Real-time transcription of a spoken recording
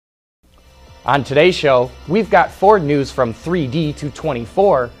On today's show, we've got Ford news from 3D to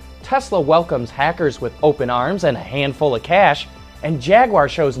 24, Tesla welcomes hackers with open arms and a handful of cash, and Jaguar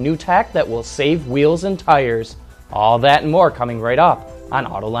shows new tech that will save wheels and tires. All that and more coming right up on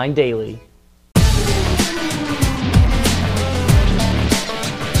Autoline Daily.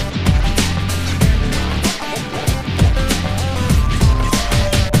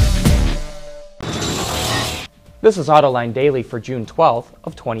 This is Autoline Daily for June 12th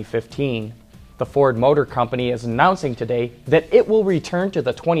of 2015. The Ford Motor Company is announcing today that it will return to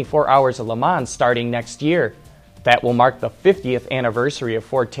the 24 Hours of Le Mans starting next year. That will mark the 50th anniversary of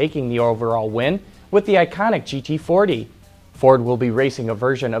Ford taking the overall win with the iconic GT40. Ford will be racing a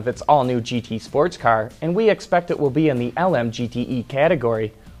version of its all-new GT sports car, and we expect it will be in the LM GTE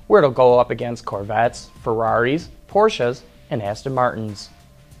category, where it'll go up against Corvettes, Ferraris, Porsches, and Aston Martins.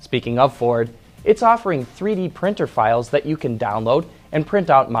 Speaking of Ford, it's offering 3D printer files that you can download and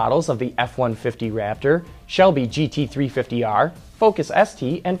print out models of the F-150 Raptor, Shelby GT350R, Focus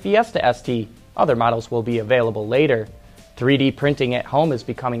ST, and Fiesta ST. Other models will be available later. 3D printing at home is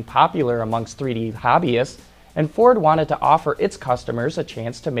becoming popular amongst 3D hobbyists, and Ford wanted to offer its customers a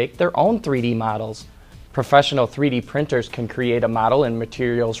chance to make their own 3D models. Professional 3D printers can create a model in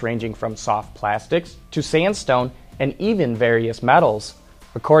materials ranging from soft plastics to sandstone and even various metals.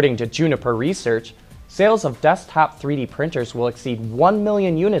 According to Juniper Research, sales of desktop 3D printers will exceed 1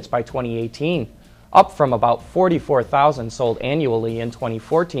 million units by 2018, up from about 44,000 sold annually in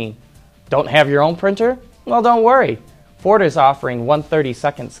 2014. Don't have your own printer? Well, don't worry. Ford is offering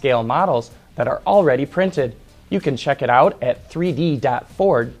 1/32nd scale models that are already printed. You can check it out at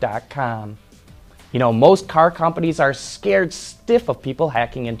 3d.ford.com. You know, most car companies are scared stiff of people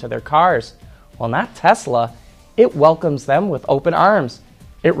hacking into their cars. Well, not Tesla. It welcomes them with open arms.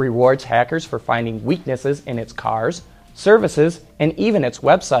 It rewards hackers for finding weaknesses in its cars, services, and even its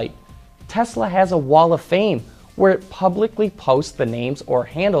website. Tesla has a wall of fame where it publicly posts the names or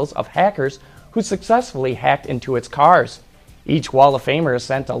handles of hackers who successfully hacked into its cars. Each Wall of Famer is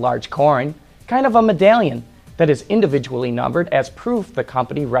sent a large coin, kind of a medallion, that is individually numbered as proof the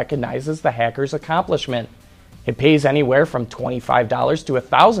company recognizes the hacker's accomplishment. It pays anywhere from $25 to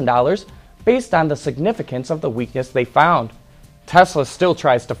 $1,000 based on the significance of the weakness they found. Tesla still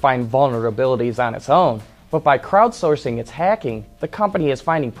tries to find vulnerabilities on its own, but by crowdsourcing its hacking, the company is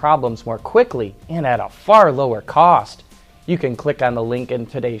finding problems more quickly and at a far lower cost. You can click on the link in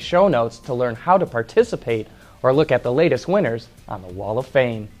today's show notes to learn how to participate or look at the latest winners on the Wall of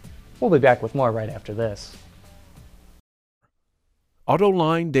Fame. We'll be back with more right after this.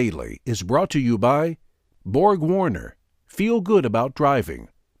 Autoline Daily is brought to you by Borg Warner. Feel good about driving.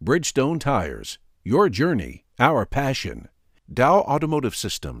 Bridgestone Tires. Your journey, our passion. Dow Automotive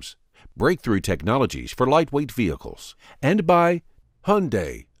Systems, breakthrough technologies for lightweight vehicles. And by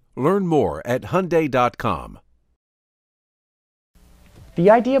Hyundai. Learn more at Hyundai.com. The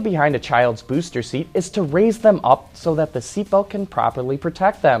idea behind a child's booster seat is to raise them up so that the seatbelt can properly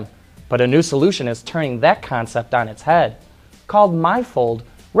protect them. But a new solution is turning that concept on its head. Called MyFold,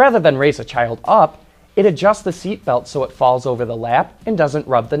 rather than raise a child up, it adjusts the seatbelt so it falls over the lap and doesn't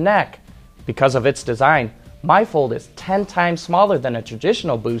rub the neck. Because of its design, MyFold is 10 times smaller than a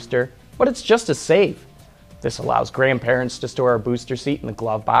traditional booster, but it's just as safe. This allows grandparents to store a booster seat in the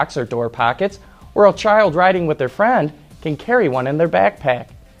glove box or door pockets, or a child riding with their friend can carry one in their backpack.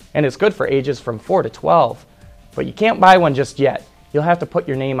 And it's good for ages from 4 to 12. But you can't buy one just yet. You'll have to put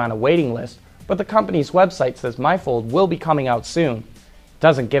your name on a waiting list, but the company's website says MyFold will be coming out soon. It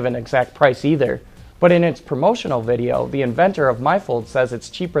doesn't give an exact price either. But in its promotional video, the inventor of MyFold says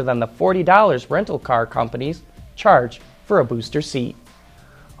it's cheaper than the $40 rental car companies charge for a booster seat.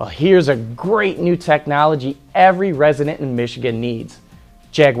 Well, here's a great new technology every resident in Michigan needs.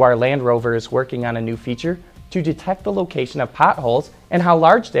 Jaguar Land Rover is working on a new feature to detect the location of potholes and how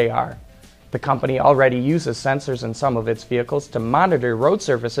large they are. The company already uses sensors in some of its vehicles to monitor road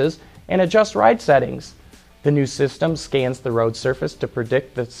surfaces and adjust ride settings. The new system scans the road surface to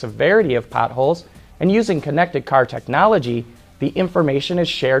predict the severity of potholes, and using connected car technology, the information is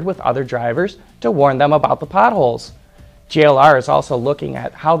shared with other drivers to warn them about the potholes. JLR is also looking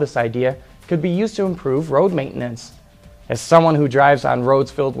at how this idea could be used to improve road maintenance. As someone who drives on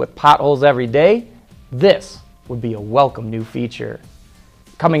roads filled with potholes every day, this would be a welcome new feature.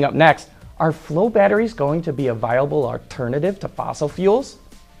 Coming up next, are flow batteries going to be a viable alternative to fossil fuels?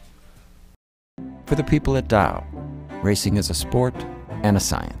 For the people at Dow, racing is a sport and a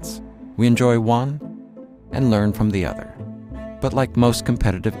science. We enjoy one and learn from the other. But like most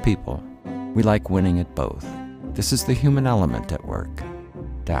competitive people, we like winning at both. This is the human element at work.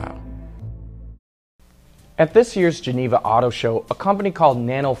 Dow. At this year's Geneva Auto Show, a company called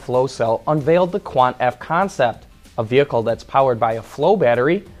Nano Flow Cell unveiled the Quant F concept, a vehicle that's powered by a flow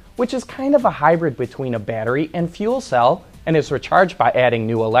battery, which is kind of a hybrid between a battery and fuel cell and is recharged by adding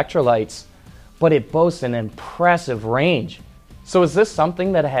new electrolytes. But it boasts an impressive range. So is this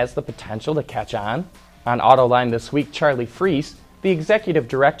something that has the potential to catch on? On Autoline this week, Charlie Freese, the Executive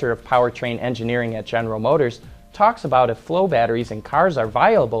Director of Powertrain Engineering at General Motors, talks about if flow batteries in cars are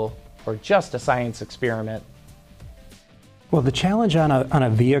viable or just a science experiment. Well, the challenge on a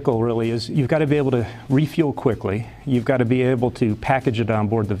vehicle really is you've got to be able to refuel quickly. You've got to be able to package it on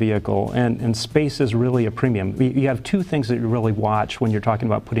board the vehicle, and space is really a premium. You have two things that you really watch when you're talking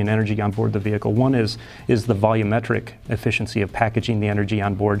about putting energy on board the vehicle. One is the volumetric efficiency of packaging the energy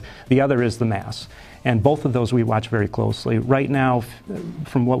on board. The other is the mass. And both of those we watch very closely. Right now,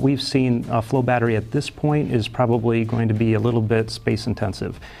 from what we've seen, a flow battery at this point is probably going to be a little bit space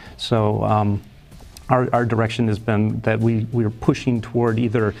intensive. So our direction has been that we're pushing toward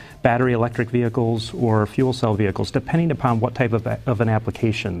either battery electric vehicles or fuel cell vehicles, depending upon what type of an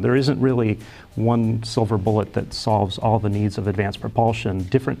application. There isn't really one silver bullet that solves all the needs of advanced propulsion.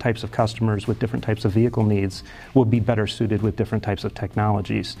 Different types of customers with different types of vehicle needs will be better suited with different types of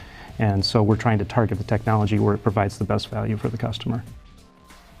technologies. And so we're trying to target the technology where it provides the best value for the customer.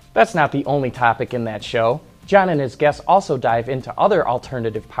 That's not the only topic in that show. John and his guests also dive into other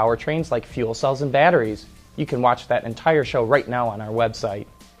alternative powertrains like fuel cells and batteries. You can watch that entire show right now on our website.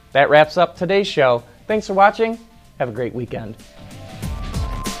 That wraps up today's show. Thanks for watching. Have a great weekend.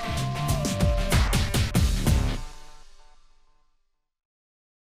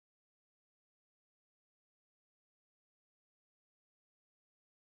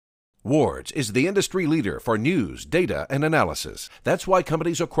 Wards is the industry leader for news, data, and analysis. That's why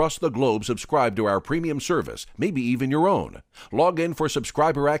companies across the globe subscribe to our premium service, maybe even your own. Log in for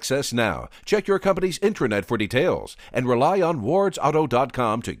subscriber access now. Check your company's intranet for details and rely on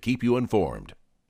wardsauto.com to keep you informed.